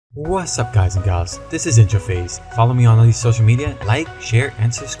What's up guys and gals, this is Introphaze. Follow me on all these social media, like, share,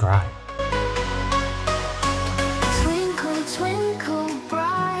 and subscribe. Twinkle, twinkle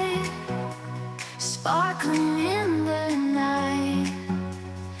bright, sparkling in the night,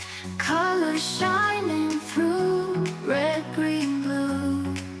 colors shining through, red, green, blue.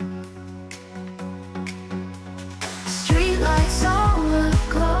 Streetlights all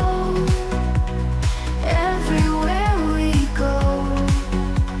aglow, everywhere we go.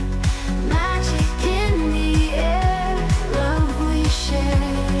 Magic in the air, love we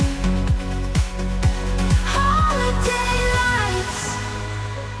share. Holiday lights,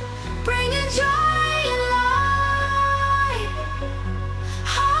 bringing joy and light.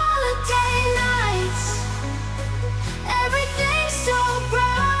 Holiday nights, everything's so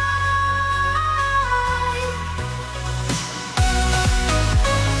bright.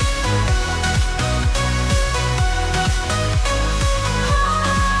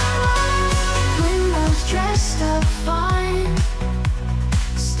 Windows dressed up fine,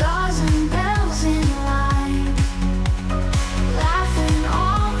 stars and bells in line, laughing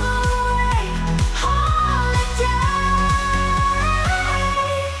all the way. Holiday,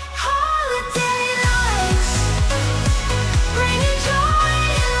 holiday lights, bringing joy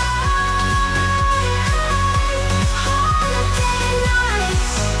and light. Holiday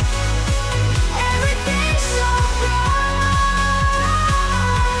nights, everything's so bright.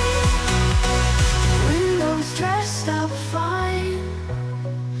 Windows dressed up fine,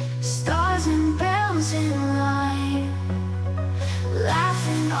 stars and bells in line,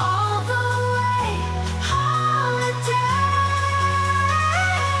 laughing all the way. Holiday,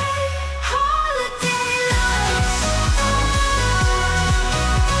 holiday lights.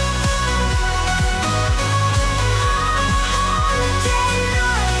 Holiday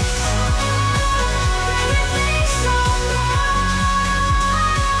nights, everything's so bright.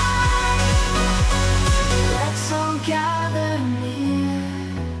 Let's all gather near,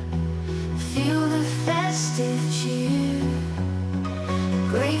 feel the festive cheer,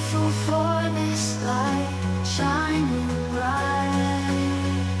 grateful for this light shining bright.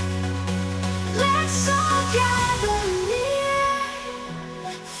 Let's all gather near,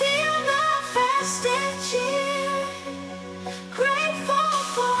 feel the festive cheer, grateful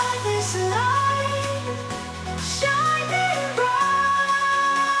for this light shining bright.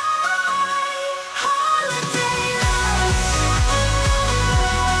 Holiday lights.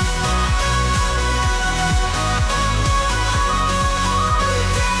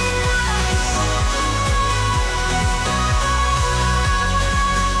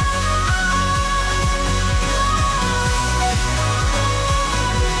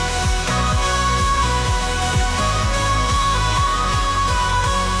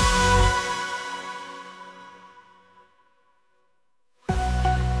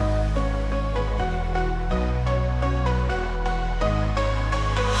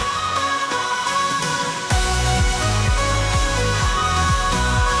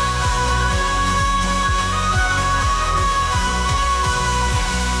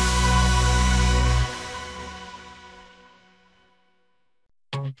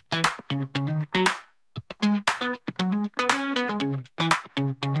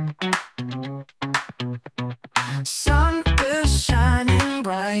 Sun is shining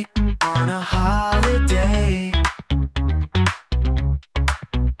bright on a holiday.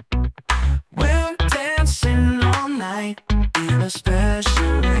 We're dancing all night in a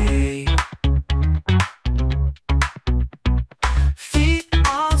special way. Feet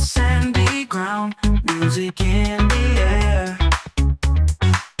on sandy ground, music in the air.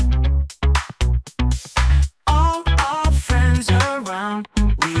 All our friends around,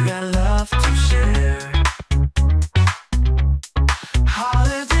 we got love to share.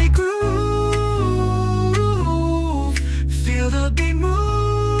 Holiday groove, feel the beat move.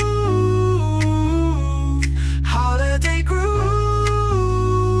 Holiday groove,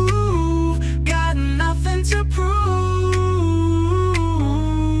 got nothing to prove.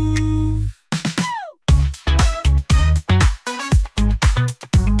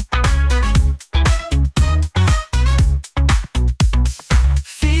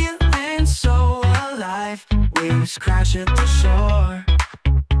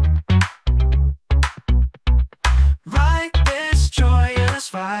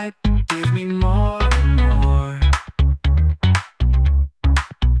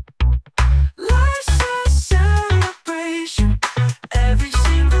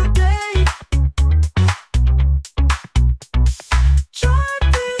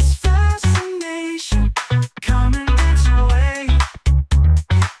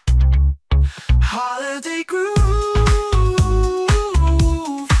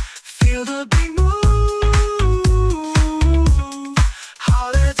 the beat move.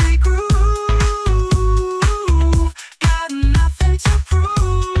 Holiday groove, got nothing to prove.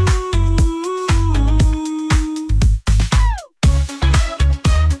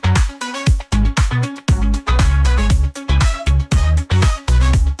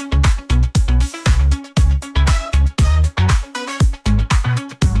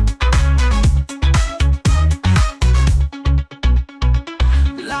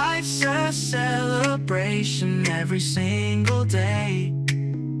 Life's a celebration every single day.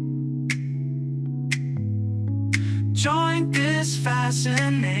 Join this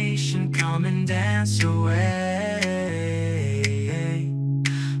fascination, come and dance away.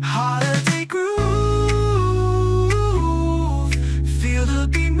 Holiday groove, feel the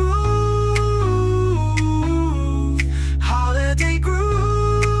beat move. Holiday groove,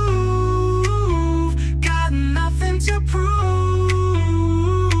 got nothing to prove.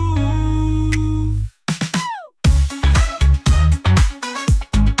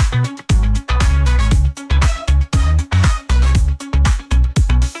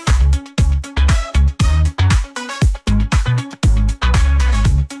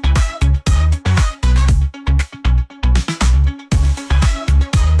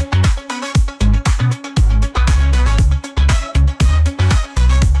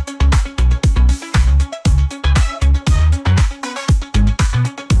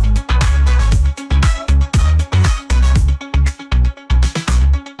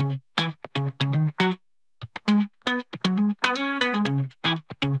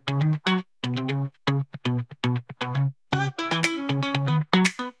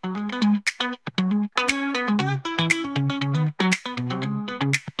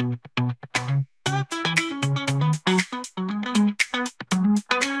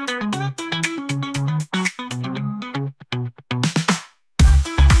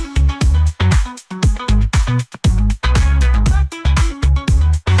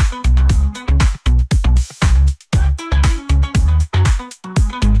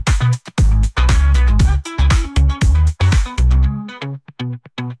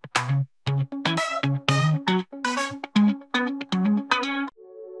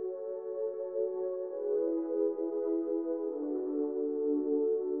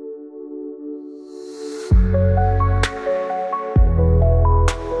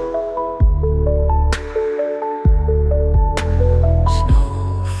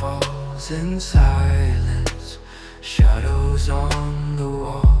 In silence, shadows on the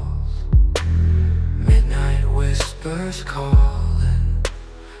walls, midnight whispers calling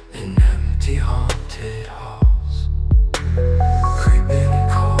in empty haunted halls. Creeping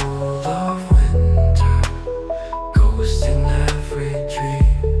cold of winter, ghost in every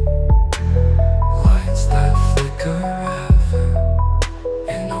dream, lights that flicker ever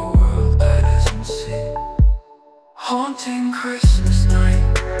in a world that isn't seen. Haunting Christmas night,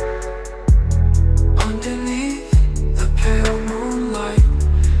 underneath the pale moonlight,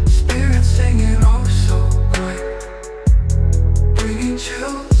 spirits singing oh so bright, bringing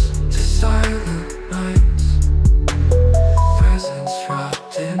chills to silent nights. Presents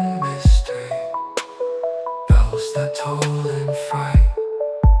wrapped in mystery, bells that toll in fright.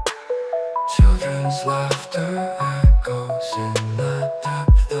 Children's laughter echoes in the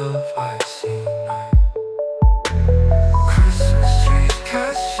depth of icy night. Christmas trees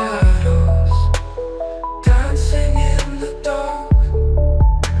cast shadows, dancing in the dark.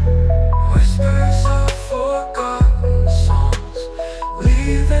 Whispers of forgotten songs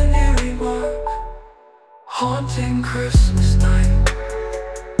leave an eerie mark. Haunting Christmas night,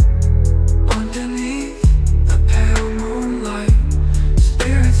 underneath the pale moonlight,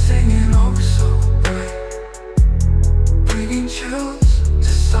 spirits singing oh so bright, bringing chills to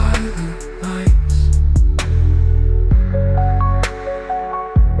silent nights.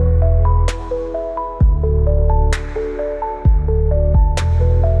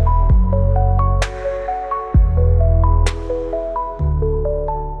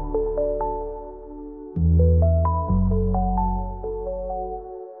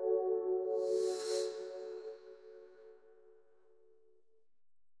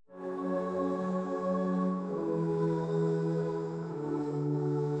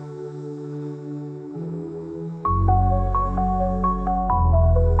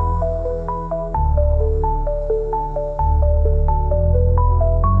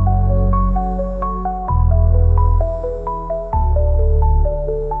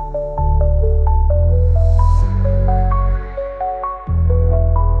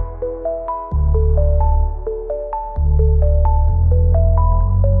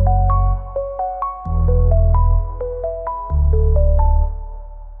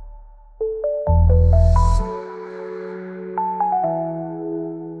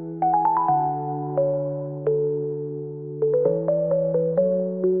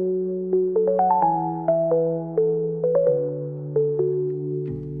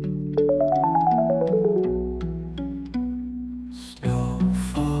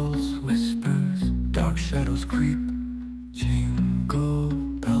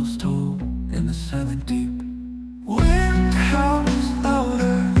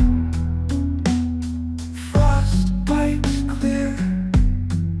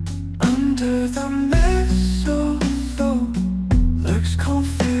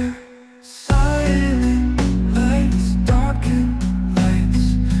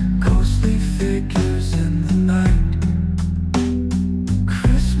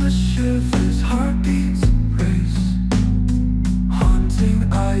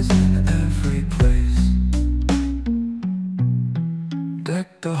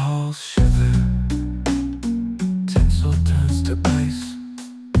 halls shiver, tinsel turns to ice,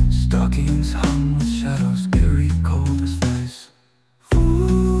 stockings hung with shadows, eerie cold as ice.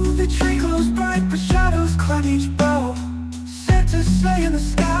 Ooh, the tree glows bright, but shadows climb each bough. Santa's sleigh in the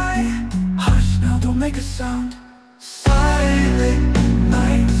sky. Hush now, don't make a sound. Silent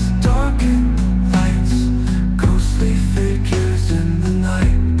nights, darkened lights, ghostly figures in the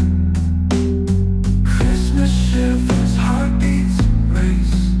night. Christmas shivers, heartbeats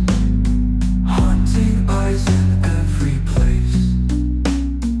race, haunting eyes in every place.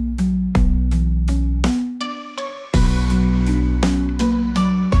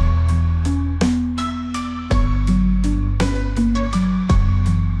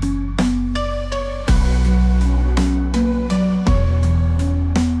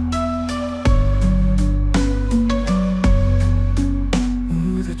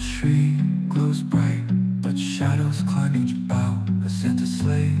 Ooh, the tree glows bright, but shadows climb each bough. A Santa's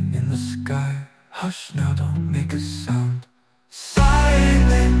sleigh in the sky. Hush now, don't make a sound.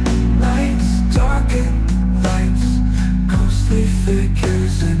 Silent nights, darkened lights, ghostly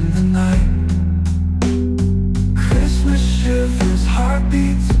figures in the night. Christmas shivers,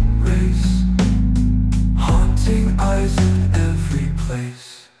 heartbeats race, haunting eyes in every place.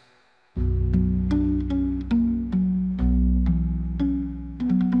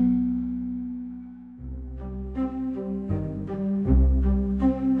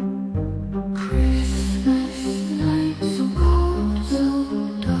 Christmas night so cold, so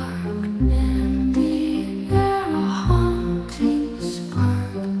dark, and the air a haunting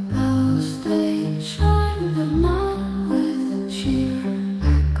spark. Bells they chime, but not with cheer.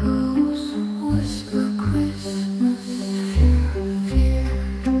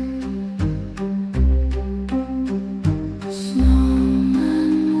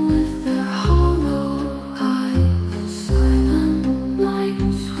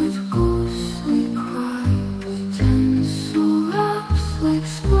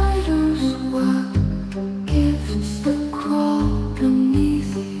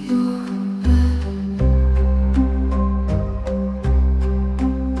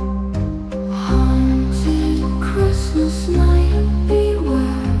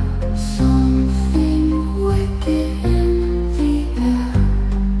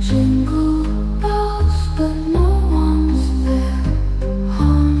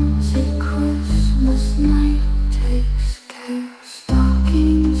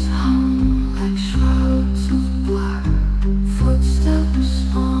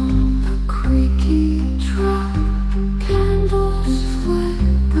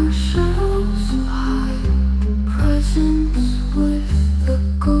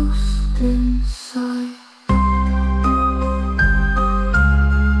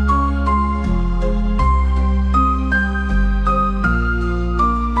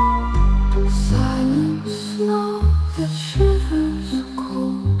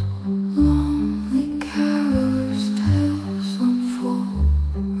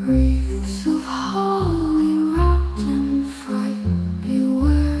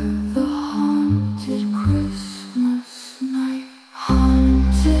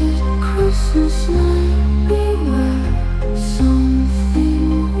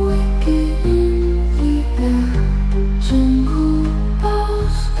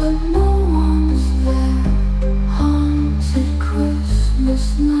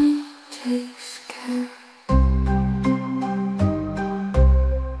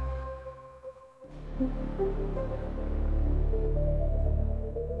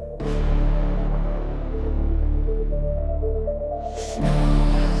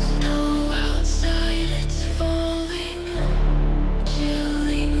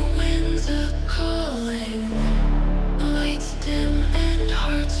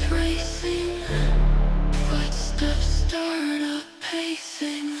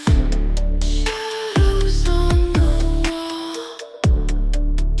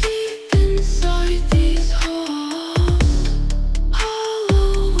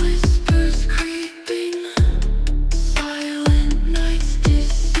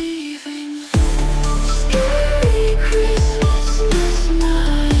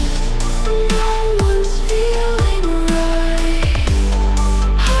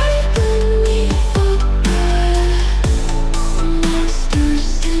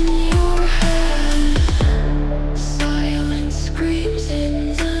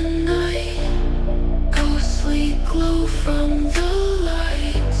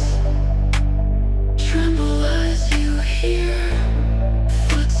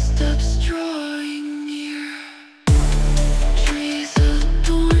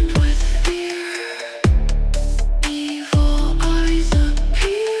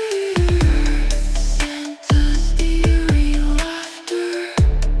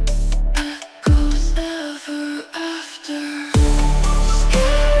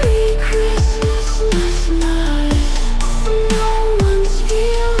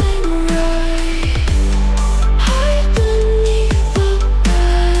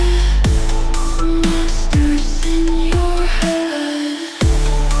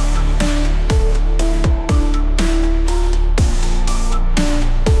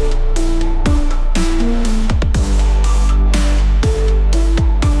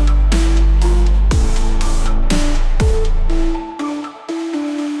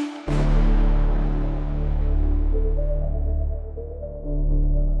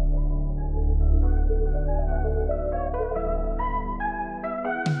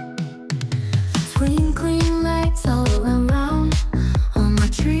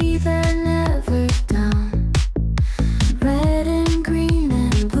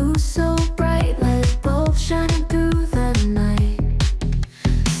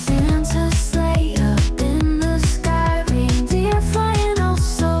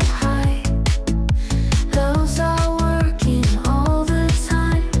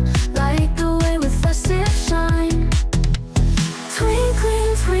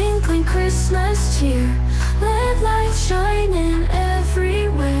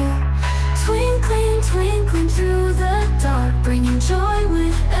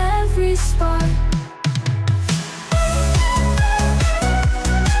 with every spark.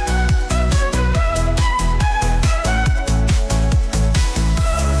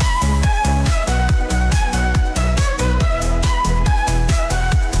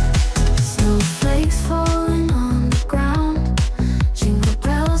 Snowflakes falling on the ground, jingle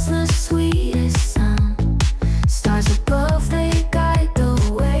bells the sweetest sound. Stars above, they guide the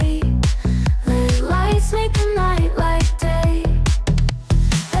way. Lit lights make the night like day.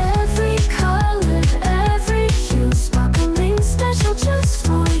 Every color, every hue, sparkling special just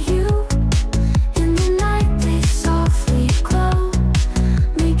for you. In the night they softly glow,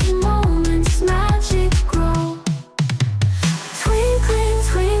 making moments magic grow. Twinkling,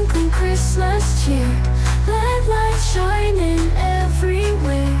 twinkling Christmas cheer, LED lights shining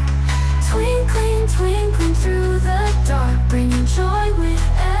everywhere. Twinkling, twinkling through the dark, bringing joy with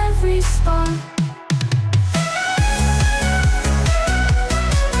every spark.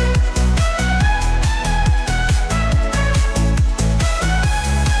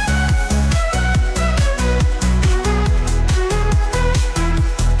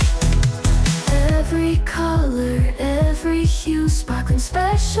 Every color, every hue, sparkling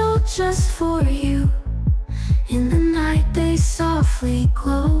special just for you. In the night they softly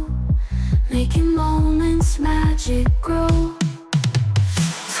glow, making moments magic grow.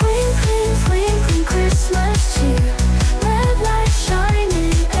 Twinkling, twinkling Christmas cheer, red lights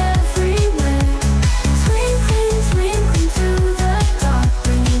shining everywhere. Twinkling, twinkling through the dark,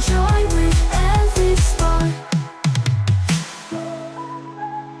 bringing joy with every spark.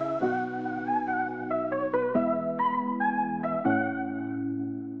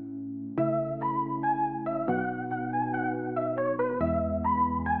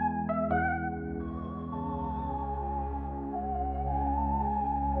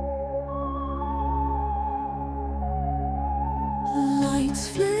 Lights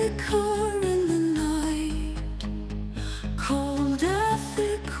flicker in the night, cold air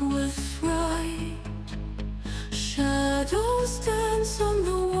thick with fright. Shadows dance on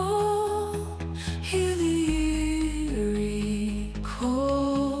the wall, hear the eerie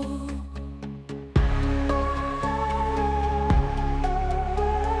call.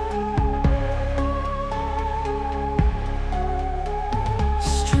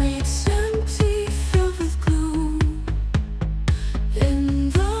 Streets empty, filled with gloom. In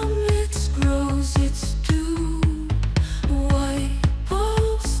the midst grows its doom. White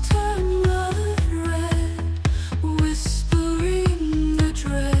bulbs turn blood red, whispering the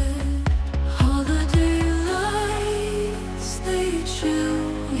dread. Holiday lights, they chill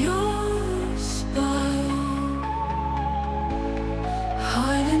your spine.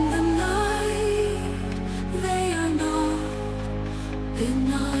 Hide in the night, they are not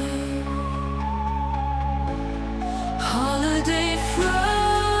benign. Holiday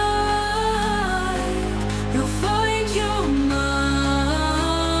fright, you'll find your mind.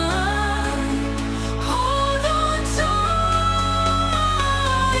 Hold on tight,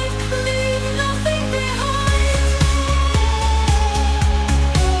 leave nothing behind.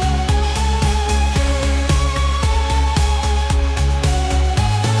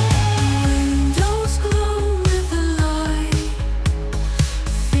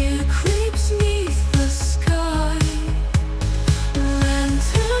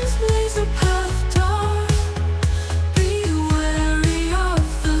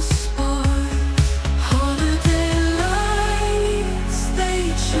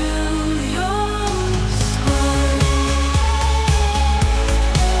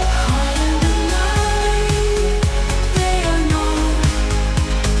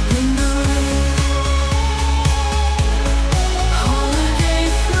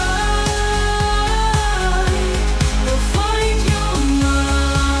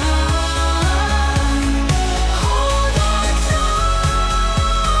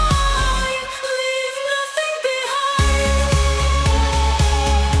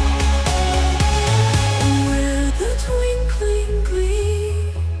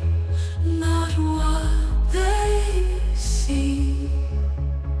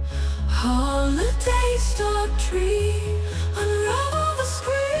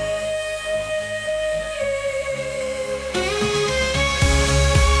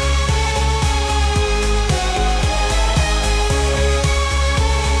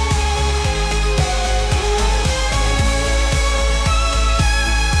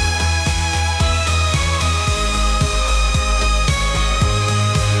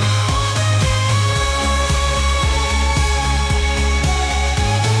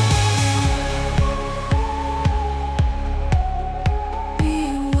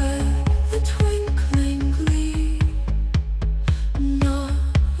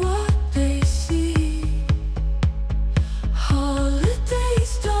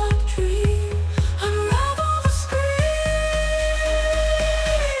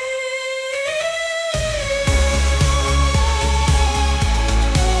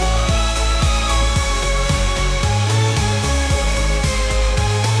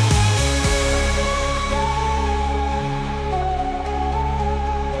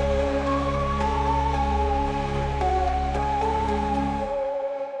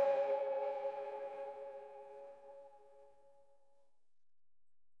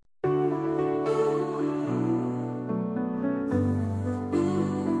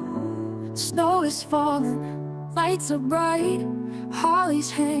 Snow is falling, lights are bright,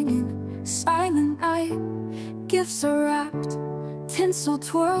 holly's hanging, silent night. Gifts are wrapped, tinsel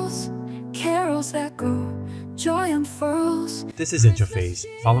twirls, carols echo, joy unfurls. This is Introphaze.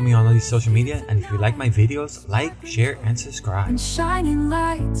 Follow me on all these social media, and if you like my videos, like, share, and subscribe. And shining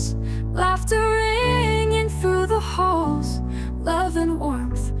lights, laughter in